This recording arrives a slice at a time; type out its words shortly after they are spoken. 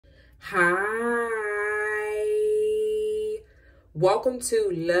Hi, welcome to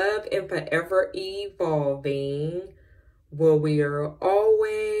Love and Forever Evolving, where we are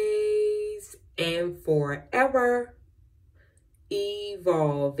always and forever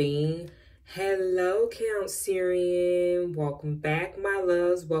evolving. Hello, Cancerian. Welcome back, my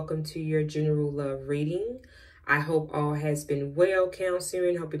loves. Welcome to your general love reading. I hope all has been well,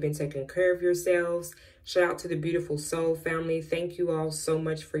 Cancerian. Hope you've been taking care of yourselves. Shout out to the beautiful soul family. Thank you all so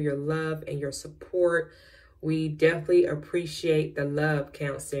much for your love and your support. We definitely appreciate the love,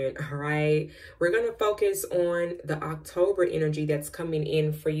 Cancerian. All right. We're going to focus on the October energy that's coming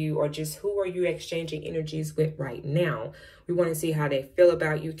in for you, or just who are you exchanging energies with right now. We want to see how they feel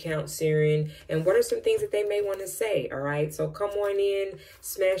about you, Cancerian, and what are some things that they may want to say. All right. So come on in,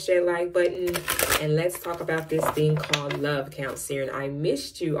 smash that like button, and let's talk about this thing called love, Cancerian. I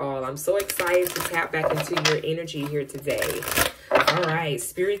missed you all. I'm so excited to tap back into your energy here today. All right,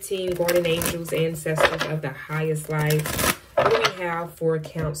 Spirit Team, Guardian Angels, Ancestors of the highest light. What do we have for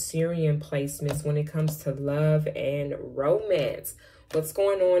Cancerian placements when it comes to love and romance? What's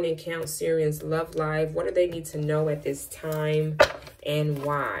going on in Cancerian's love life? What do they need to know at this time and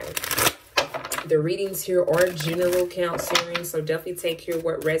why? The readings here are general, Cancerian, so definitely take here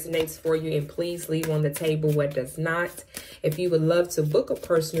what resonates for you, and please leave on the table what does not. If you would love to book a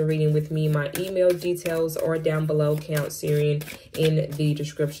personal reading with me, my email details are down below, Cancerian, in the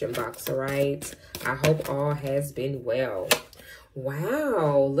description box, all right? I hope all has been well.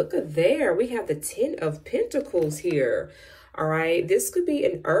 Wow, look at there. We have the 10 of Pentacles here. All right, this could be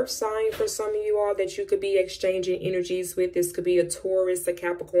an earth sign for some of you all that you could be exchanging energies with. This could be a Taurus, a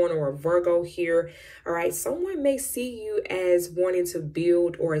Capricorn, or a Virgo here. All right, someone may see you as wanting to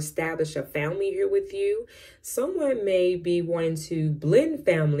build or establish a family here with you. Someone may be wanting to blend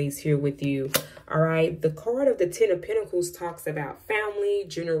families here with you. All right, the card of the 10 of Pentacles talks about family,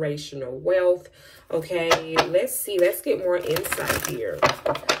 generational wealth. Okay, let's see. Let's get more insight here.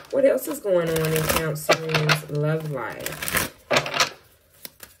 What else is going on in Cancerian's love life?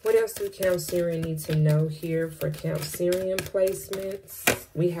 What else do Cancerian need to know here for Cancerian placements?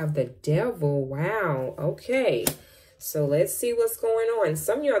 We have the Devil. Wow. Okay. So let's see what's going on.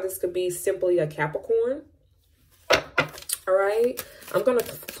 Some of y'all, this could be simply a Capricorn. All right. I'm going to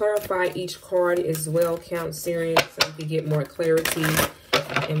clarify each card as well, Cancerian, so you can get more clarity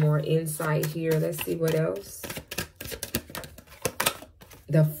and more insight here. Let's see what else.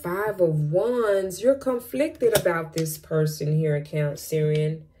 The 5 of Wands. You're conflicted about this person here,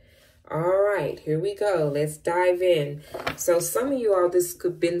 Cancerian. All right, here we go. Let's dive in. So some of you all, this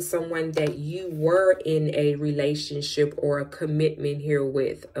could have been someone that you were in a relationship or a commitment here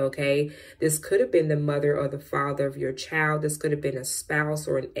with, okay? This could have been the mother or the father of your child. This could have been a spouse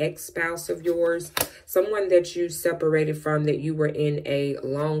or an ex-spouse of yours. Someone that you separated from that you were in a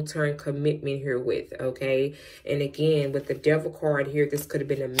long-term commitment here with, okay? And again, with the Devil card here, this could have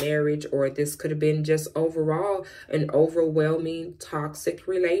been a marriage, or this could have been just overall an overwhelming toxic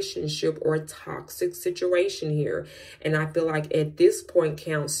relationship or toxic situation here. And I feel like at this point,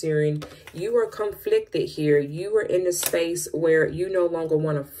 Cancerian, you are conflicted here. You are in a space where you no longer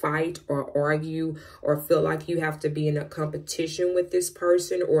want to fight or argue or feel like you have to be in a competition with this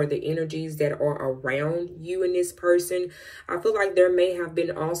person or the energies that are around you and this person. I feel like there may have been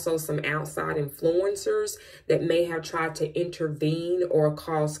also some outside influencers that may have tried to intervene or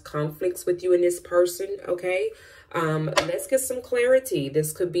cause conflicts with you and this person, okay? Let's get some clarity.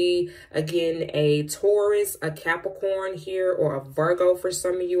 This could be, again, a Taurus, a Capricorn here, or a Virgo for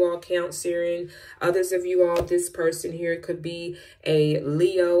some of you all, Cancerian. Others of you all, this person here could be a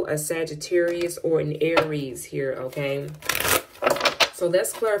Leo, a Sagittarius, or an Aries here, okay? So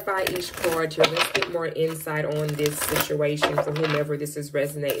let's clarify each card here. Let's get more insight on this situation for whomever this is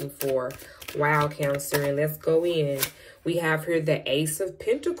resonating for. Wow, Cancerian, let's go in. We have here the Ace of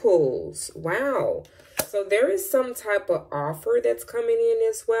Pentacles. Wow. So there is some type of offer that's coming in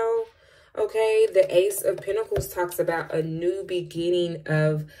as well. Okay, the Ace of Pentacles talks about a new beginning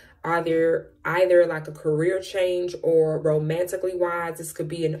of either like a career change or romantically wise. This could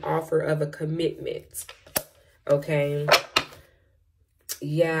be an offer of a commitment. Okay.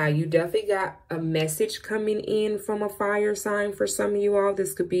 Yeah, you definitely got a message coming in from a fire sign for some of you all.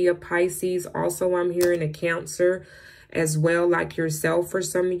 This could be a Pisces. Also, I'm hearing a Cancer as well, like yourself for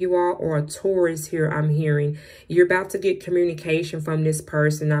some of you all, or a Taurus here I'm hearing. You're about to get communication from this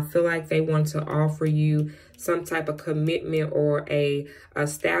person. I feel like they want to offer you some type of commitment or a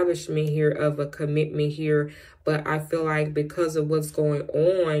establishment here of a commitment here. But I feel like because of what's going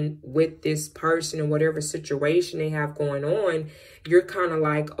on with this person and whatever situation they have going on, you're kind of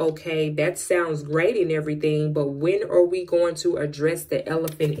like, okay, that sounds great and everything, but when are we going to address the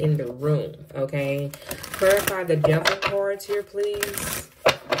elephant in the room? Okay. Clarify the devil cards here, please.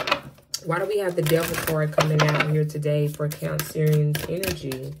 Why do we have the devil card coming out here today for Cancerian's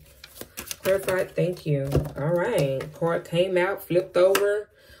energy? Clarify. Thank you. All right. Card came out, flipped over.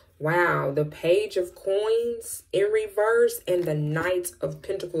 Wow, the Page of Coins in reverse and the Knight of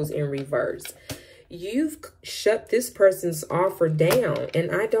Pentacles in reverse. You've shut this person's offer down,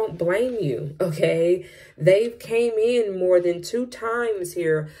 and I don't blame you, okay? They've came in more than 2 times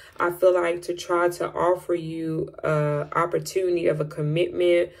here, I feel like, to try to offer you an opportunity of a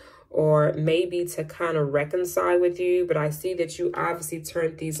commitment or maybe to kind of reconcile with you. But I see that you obviously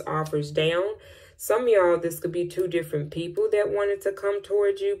turned these offers down. Some of y'all, this could be 2 different people that wanted to come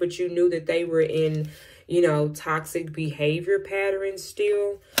towards you, but you knew that they were in, you know, toxic behavior patterns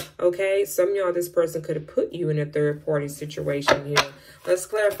still, okay? Some of y'all, this person could have put you in a third-party situation here. Let's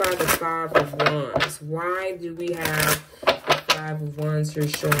clarify the 5 of Wands. Why do we have the 5 of Wands here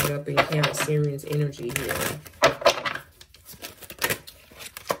showing up in Cancerian's energy here?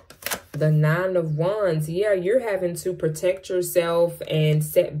 The 9 of Wands, yeah, you're having to protect yourself and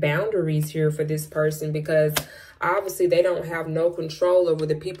set boundaries here for this person because obviously they don't have no control over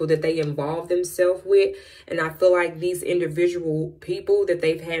the people that they involve themselves with. And I feel like these individual people that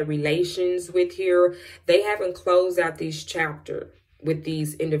they've had relations with here, they haven't closed out this chapter with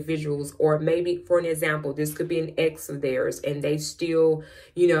these individuals. Or maybe, for an example, this could be an ex of theirs and they still,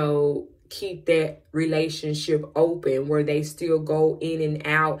 you know, keep that relationship open where they still go in and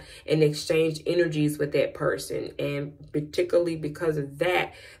out and exchange energies with that person. And particularly because of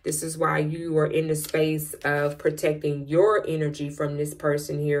that, this is why you are in the space of protecting your energy from this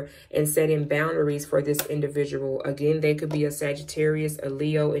person here and setting boundaries for this individual. Again, they could be a Sagittarius, a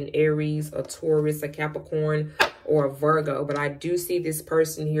Leo, an Aries, a Taurus, a Capricorn, or a Virgo. But I do see this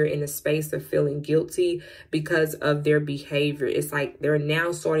person here in a space of feeling guilty because of their behavior. It's like they're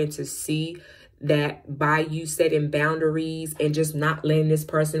now starting to see that by you setting boundaries and just not letting this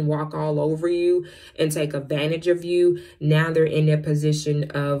person walk all over you and take advantage of you, now they're in that position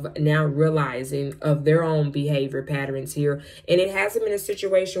of now realizing of their own behavior patterns here. And it hasn't been a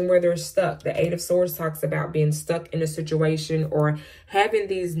situation where they're stuck. The 8 of Swords talks about being stuck in a situation or having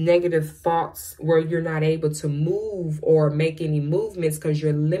these negative thoughts where you're not able to move or make any movements because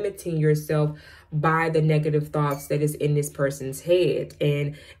you're limiting yourself by the negative thoughts that is in this person's head.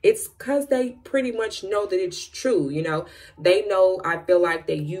 And it's because they pretty much know that it's true. You know, they know, I feel like,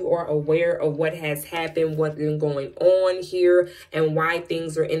 that you are aware of what has happened, what's been going on here, and why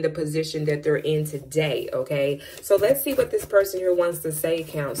things are in the position that they're in today. Okay, so let's see what this person here wants to say,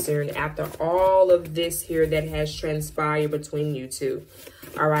 Cancer, and after all of this here that has transpired between you two.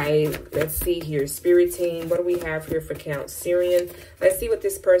 All right, let's see here. Spirit team, what do we have here for Cancerian? Let's see what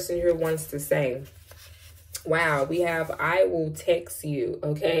this person here wants to say. Wow, we have I will text you,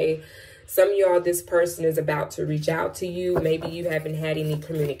 okay? Some of y'all, this person is about to reach out to you. Maybe you haven't had any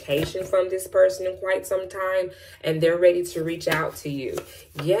communication from this person in quite some time, and they're ready to reach out to you.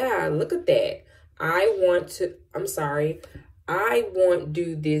 Yeah, look at that. I won't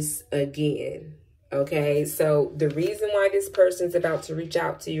do this again. Okay, so the reason why this person's about to reach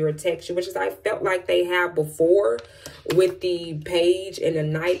out to you or text you, which is I felt like they have before with the Page and the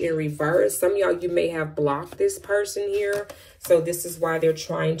Knight in reverse. Some of y'all, you may have blocked this person here. So this is why they're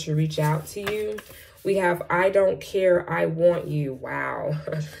trying to reach out to you. We have I don't care, I want you. Wow.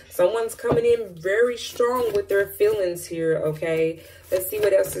 Someone's coming in very strong with their feelings here, okay? Let's see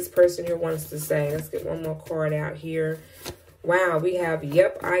what else this person here wants to say. Let's get one more card out here. Wow, we have,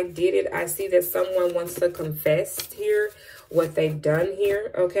 yep, I did it. I see that someone wants to confess here what they've done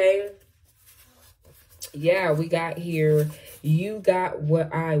here, okay? Yeah, we got here, you got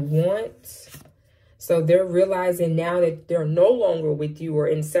what I want. So they're realizing now that they're no longer with you or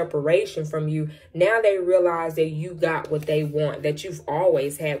in separation from you. Now they realize that you got what they want, that you've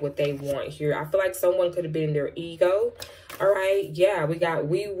always had what they want here. I feel like someone could have been in their ego. All right. Yeah, we got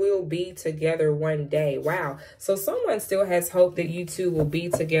we will be together one day. Wow. So someone still has hope that you two will be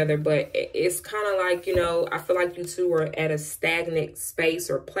together. But it's kind of like, you know, I feel like you two are at a stagnant space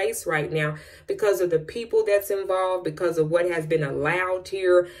or place right now because of the people that's involved, because of what has been allowed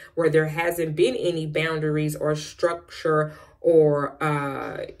here, where there hasn't been any boundaries or structure or,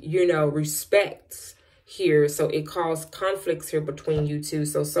 you know, respect here. So it caused conflicts here between you two.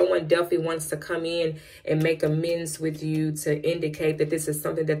 So someone definitely wants to come in and make amends with you to indicate that this is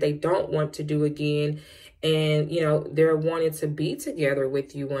something that they don't want to do again. and, you know, they're wanting to be together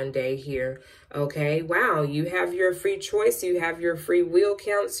with you one day here. Okay, wow, you have your free choice. You have your free will,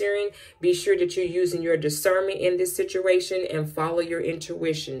 Cancerian. Be sure that you're using your discernment in this situation and follow your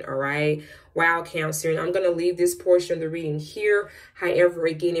intuition, all right? Wow, Cancerian, I'm going to leave this portion of the reading here. However,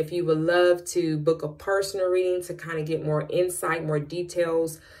 again, if you would love to book a personal reading to kind of get more insight, more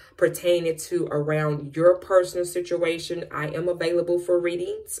details pertaining to around your personal situation, I am available for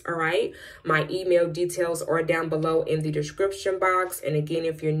readings, all right? My email details are down below in the description box. And again,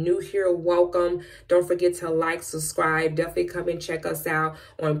 if you're new here, welcome. Don't forget to like, subscribe. Definitely come and check us out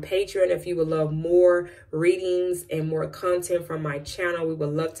on Patreon if you would love more readings and more content from my channel. We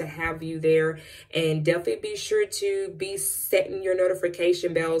would love to have you there. And definitely be sure to be setting your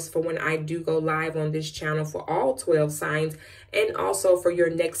notification bells for when I do go live on this channel for all 12 signs, and also for your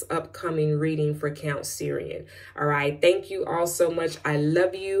next upcoming reading for Cancerian. All right. Thank you all so much. I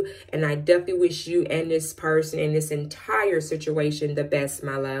love you. And I definitely wish you and this person and this entire situation the best,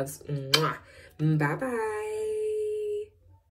 my loves. Mwah. Bye-bye.